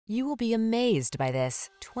You will be amazed by this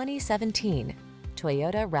 2017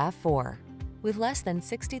 Toyota RAV4. With less than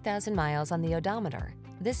 60,000 miles on the odometer,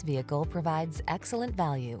 this vehicle provides excellent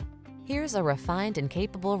value. Here's a refined and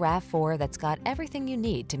capable RAV4 that's got everything you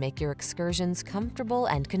need to make your excursions comfortable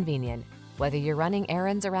and convenient. Whether you're running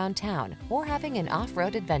errands around town or having an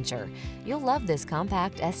off-road adventure, you'll love this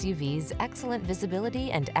compact SUV's excellent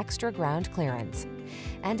visibility and extra ground clearance.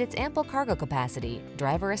 And its ample cargo capacity,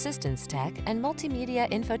 driver assistance tech, and multimedia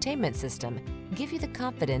infotainment system give you the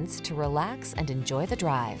confidence to relax and enjoy the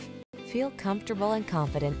drive. Feel comfortable and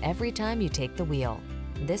confident every time you take the wheel.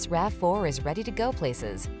 This RAV4 is ready to go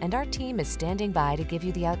places, and our team is standing by to give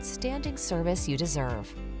you the outstanding service you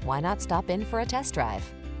deserve. Why not stop in for a test drive?